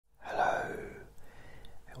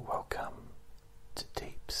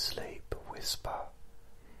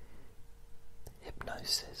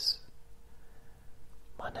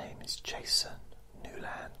is Jason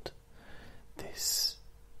Newland. This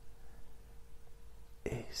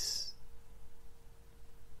is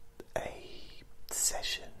a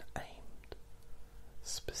session aimed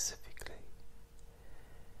specifically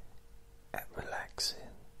at relaxing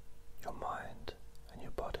your mind and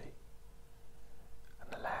your body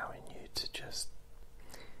and allowing you to just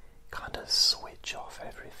kind of switch off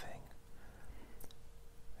everything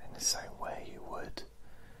in the same way you would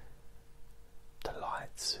the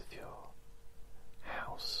lights of your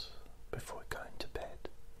house before going to bed.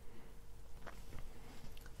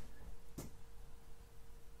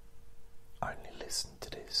 Only listen to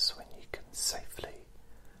this when you can safely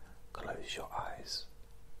close your eyes.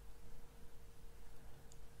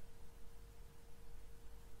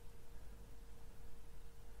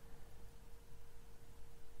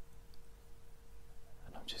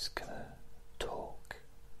 And I'm just going to talk,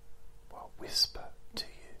 well, whisper to you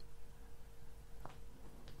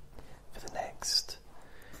for the next,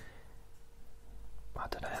 I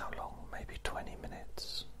don't know how long, maybe 20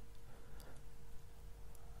 minutes.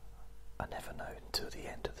 I never know until the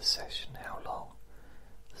end of the session how long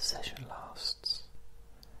the session lasts.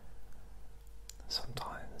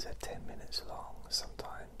 Sometimes they're 10 minutes long,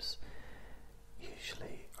 sometimes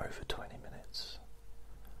usually over 20 minutes.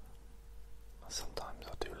 Sometimes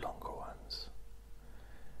I do longer ones.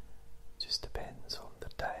 It just depends on the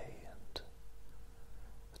day and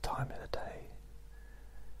the time of the day.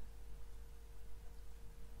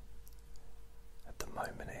 At the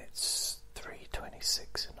moment it's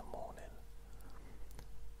 3:26 in the morning,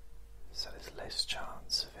 so there's less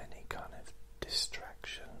chance of any kind of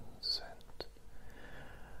distractions, and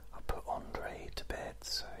I put Andre to bed,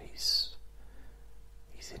 so he's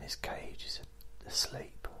in his cage, he's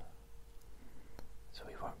asleep, so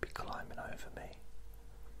he won't be climbing over me.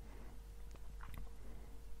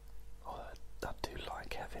 I do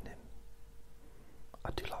like having him,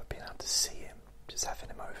 I do like being able to see him, just having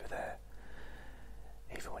him over there.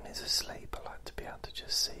 Even when he's asleep, I like to be able to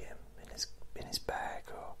just see him in his bag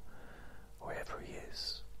or wherever he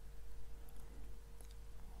is.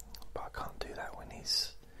 But I can't do that when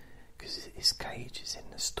because his cage is in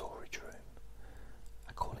the storage room.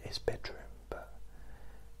 I call it his bedroom, but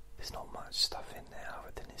there's not much stuff in there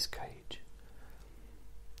other than his cage.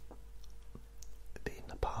 But in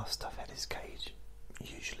the past I've had his cage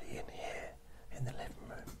usually in here, in the living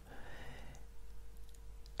room,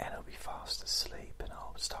 and he'll be fast asleep and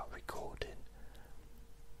I'll start recording,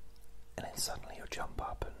 and then suddenly he'll jump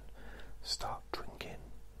up and start drinking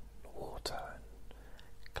water and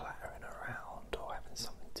clattering around or having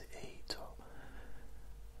something to eat or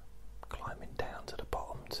climbing down to the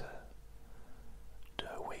bottom to do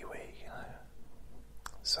a wee-wee, you know.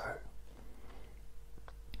 So,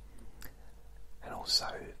 and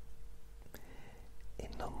also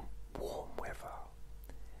in the warm weather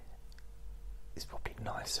it's probably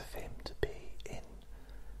nicer for him to be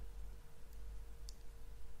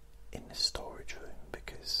in the storage room,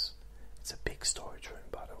 because it's a big storage room,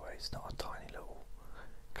 by the way. It's not a tiny little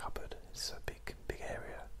cupboard, it's a big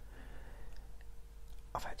area.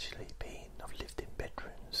 I've lived in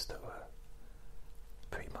bedrooms that were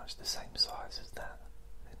pretty much the same size as that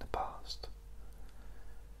in the past,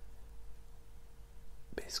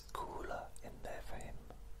 but it's cooler in there for him.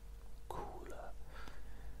 Cooler,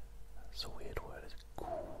 that's a weird word, it's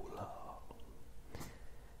cooler.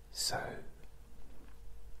 So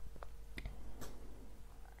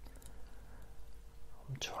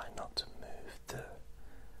I'm trying not to move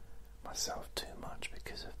myself too much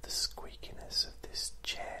because of the squeakiness of this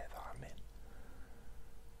chair that I'm in.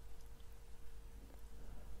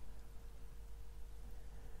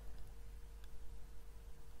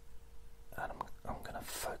 And I'm going to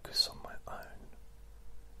focus on my own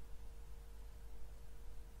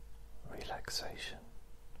relaxation.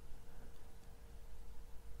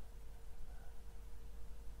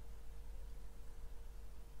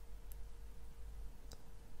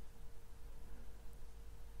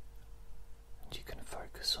 And you can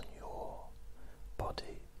focus on your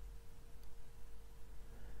body,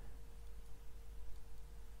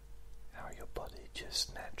 how your body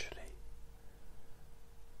just naturally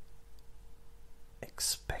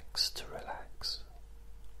expects to relax.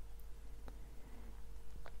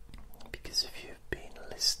 Because if you've been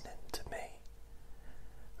listening to me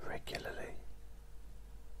regularly,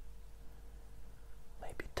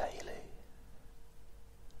 maybe daily,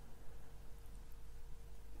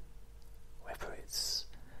 whether it's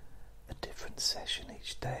a different session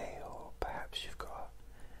each day, or perhaps you've got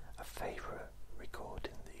a favourite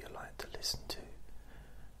recording that you like to listen to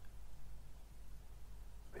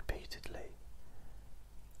repeatedly,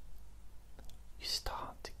 you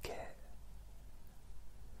start to get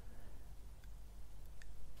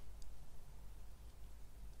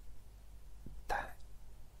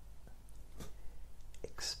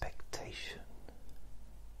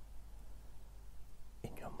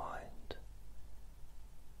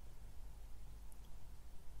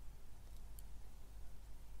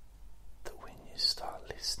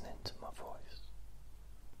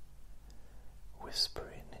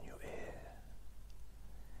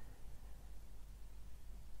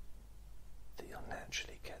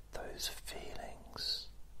those feelings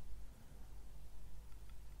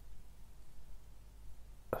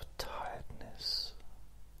of tiredness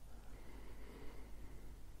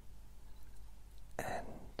and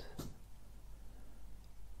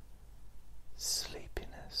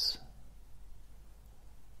sleepiness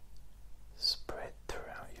spread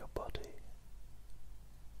throughout your body.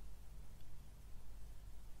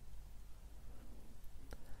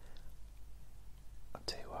 I'll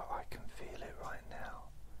tell you what, I can feel it right now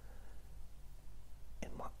in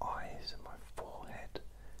my eyes and my forehead,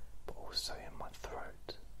 but also in my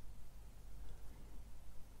throat.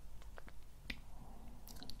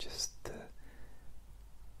 Just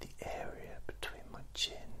the area between my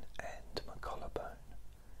chin and my collarbone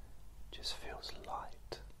just feels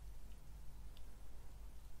light,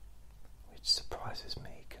 which surprises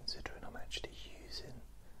me considering I'm actually using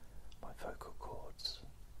my vocal cords,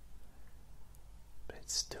 but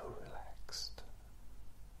it's still relaxed.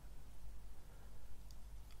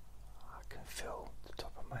 I can feel the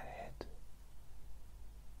top of my head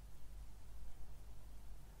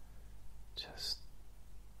just,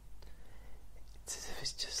 it's as if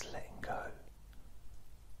it's just letting go.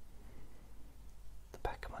 The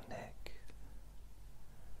back of my neck,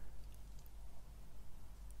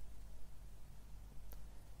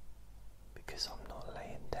 because I'm not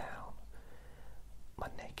laying down, my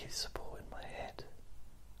neck is supporting my head.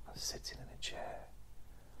 I'm sitting in a chair,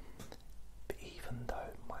 but even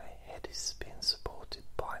though my head is being supported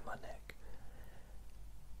by my neck,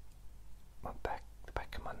 the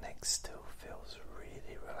back of my neck still feels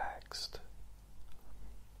really relaxed.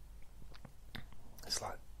 It's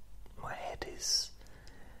like my head is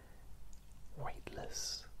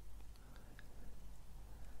weightless.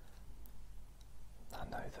 I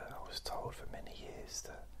know that I was told for many years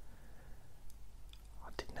that I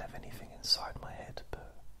didn't have anything inside my head,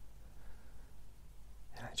 but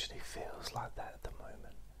it actually feels like that at the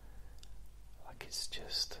moment. Like it's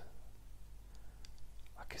just,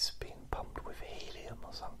 like it's being pumped with helium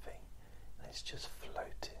or something, and it's just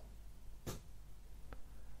floating.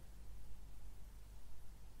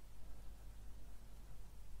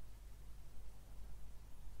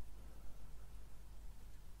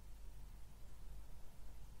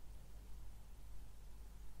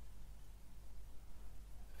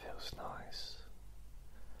 Feels nice.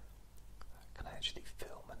 I can actually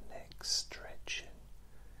feel my neck stretching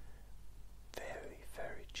very,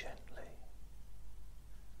 very gently.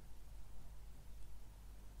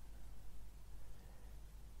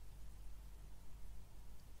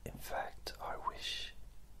 In fact, I wish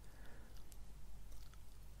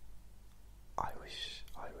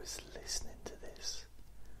I was listening to this,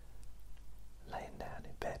 laying down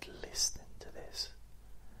in bed listening to this,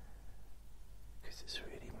 because it's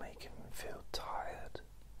really making me feel tired.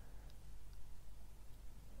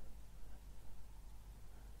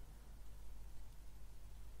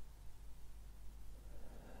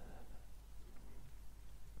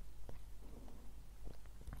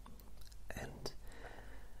 And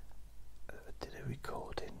I did a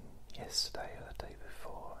recording yesterday or the day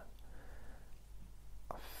before, and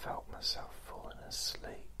I felt myself falling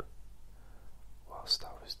asleep whilst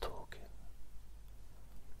I was talking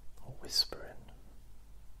or whispering.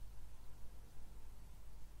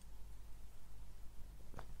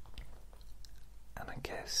 And I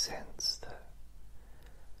get a sense that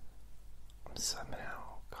I'm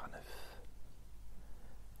somehow kind of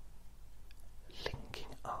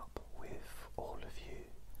linking up with all of you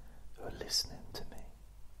who are listening to me.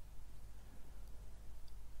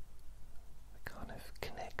 We're kind of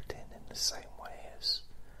connecting in the same way as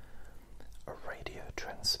a radio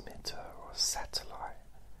transmitter or a satellite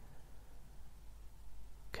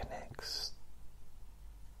connects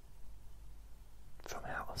from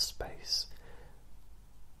outer space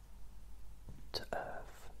to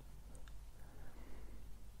Earth.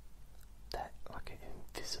 That like an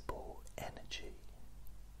invisible energy.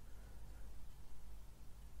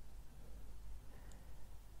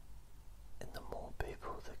 And the more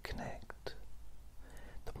people that connect,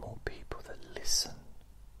 the more people that listen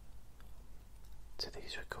to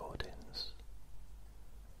these recordings,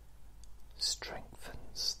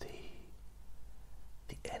 strengthens the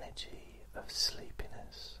energy of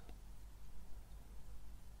sleepiness.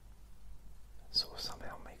 So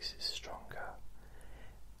somehow makes it stronger,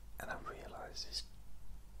 and I realise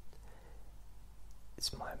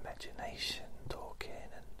it's my imagination talking,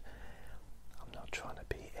 and I'm not trying to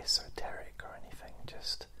be esoteric or anything,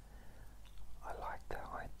 just I like that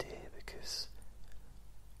idea because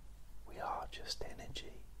we are just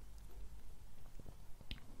energy.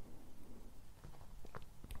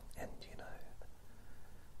 And you know,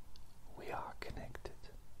 we are connected.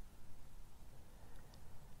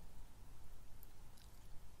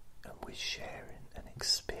 sharing an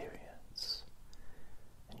experience,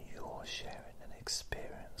 and you're sharing an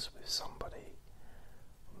experience with somebody,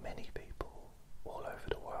 many people all over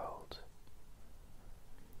the world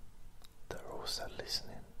that are also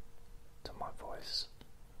listening to my voice,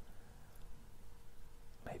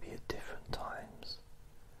 maybe at different times,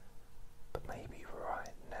 but maybe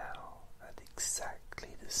right now at exactly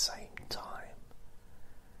the same time.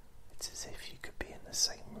 It's as if you could be in the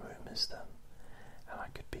same room as them, and I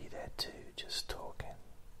could be there too, just talking.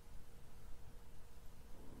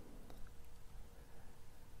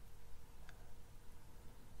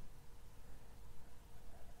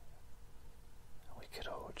 We could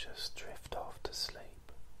all just drift off to sleep.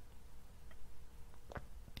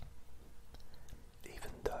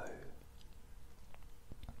 Even though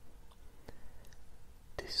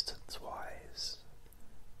distance-wise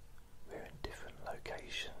we're in different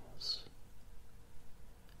locations,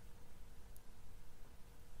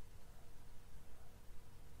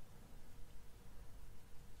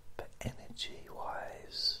 but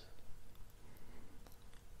energy-wise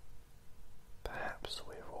perhaps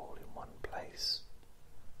we're all in one place.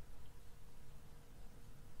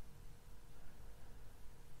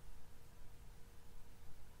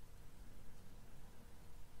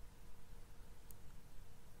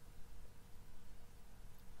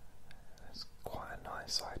 That's quite a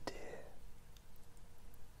nice idea,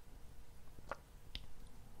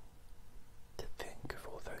 to think of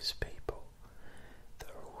all those people that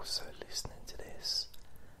are also listening to this,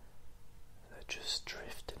 they're just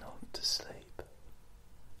drifting off to sleep,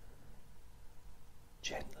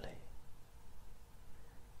 gently,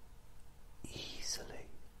 easily.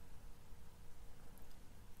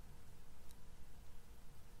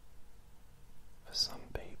 For some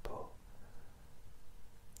people,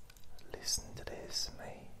 listening to this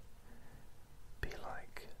may be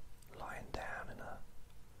like lying down in a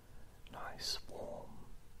nice warm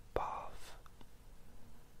bath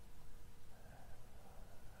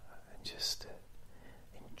and just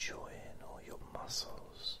enjoying all your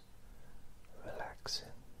muscles relaxing.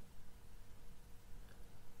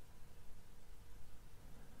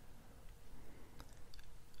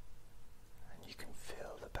 And you can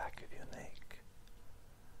feel the back of your neck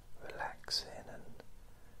relaxing and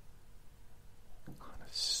kind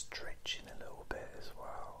of stretching a little bit as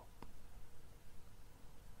well.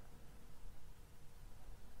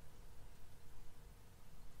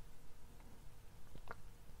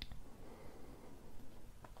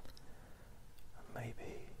 And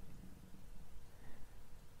maybe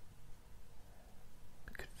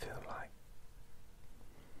it could feel like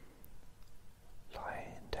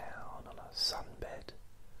lying down on a sunbed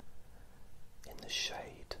in the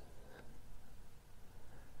shade.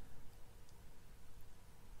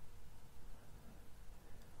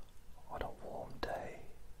 On a warm day,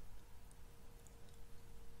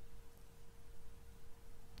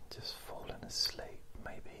 just falling asleep.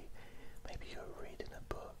 Maybe you're reading a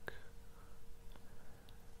book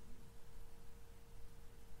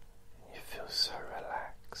and you feel so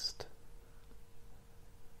relaxed,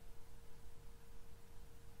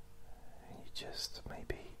 and you just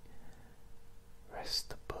maybe rest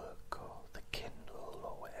the book or the Kindle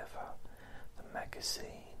or whatever, the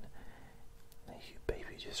magazine, and you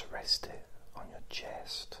maybe just rest it on your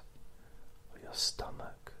chest or your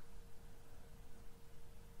stomach,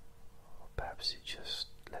 or perhaps you just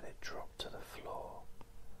let it drop to the floor.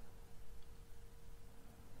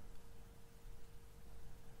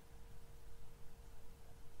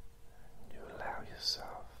 And you allow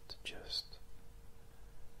yourself to just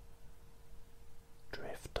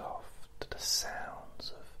drift off to the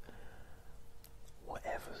sounds of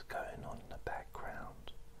whatever's going on in the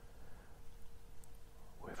background,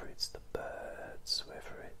 whether it's the birds,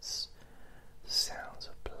 whether it's the sounds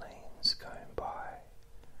of planes going by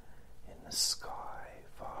in the sky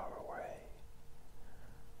far away,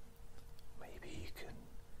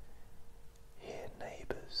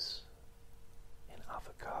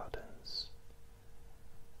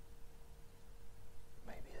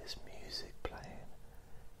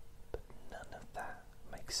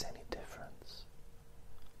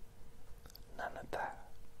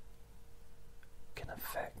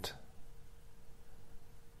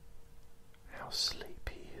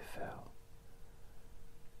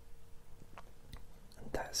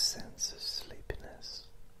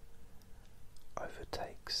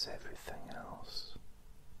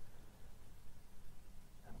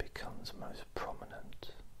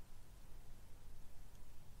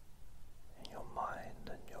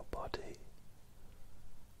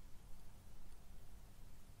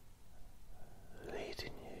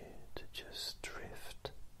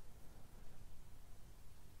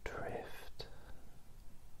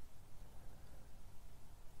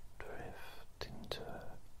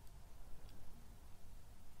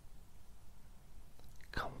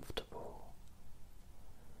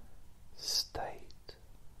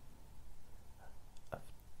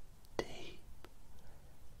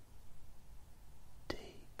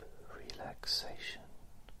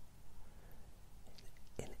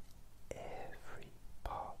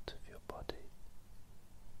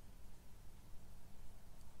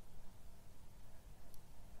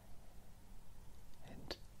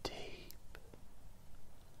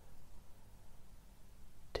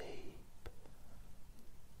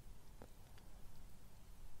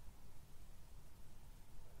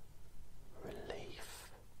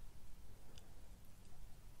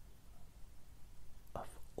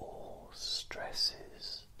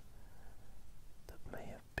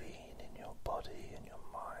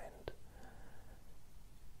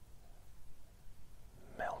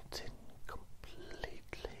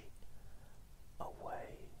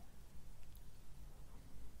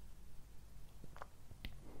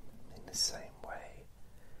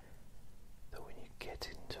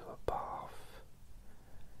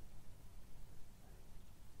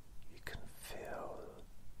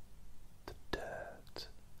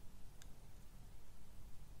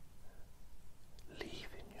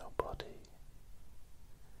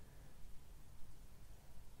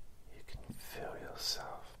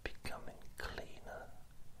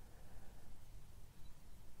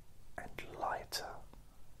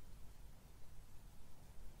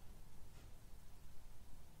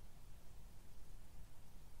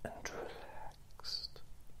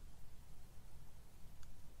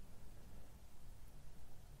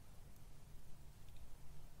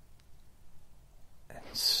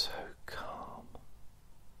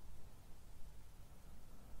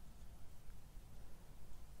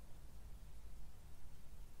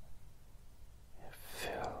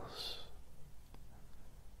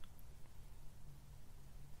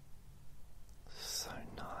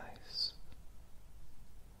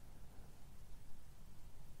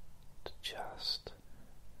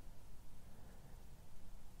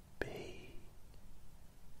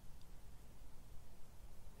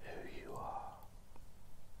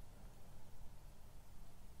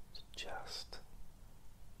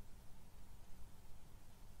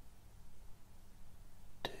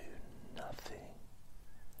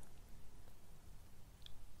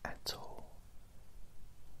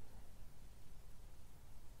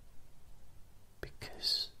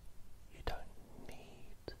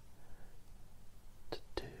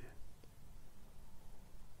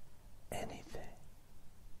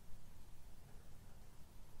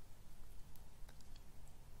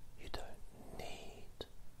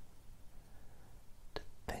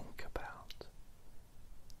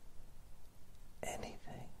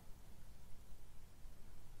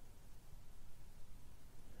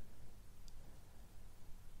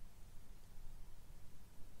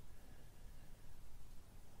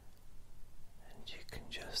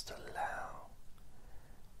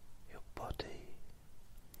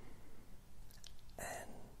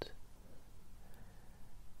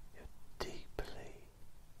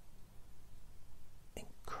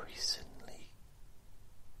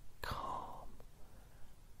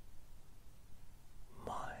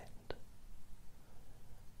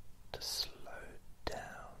 asleep.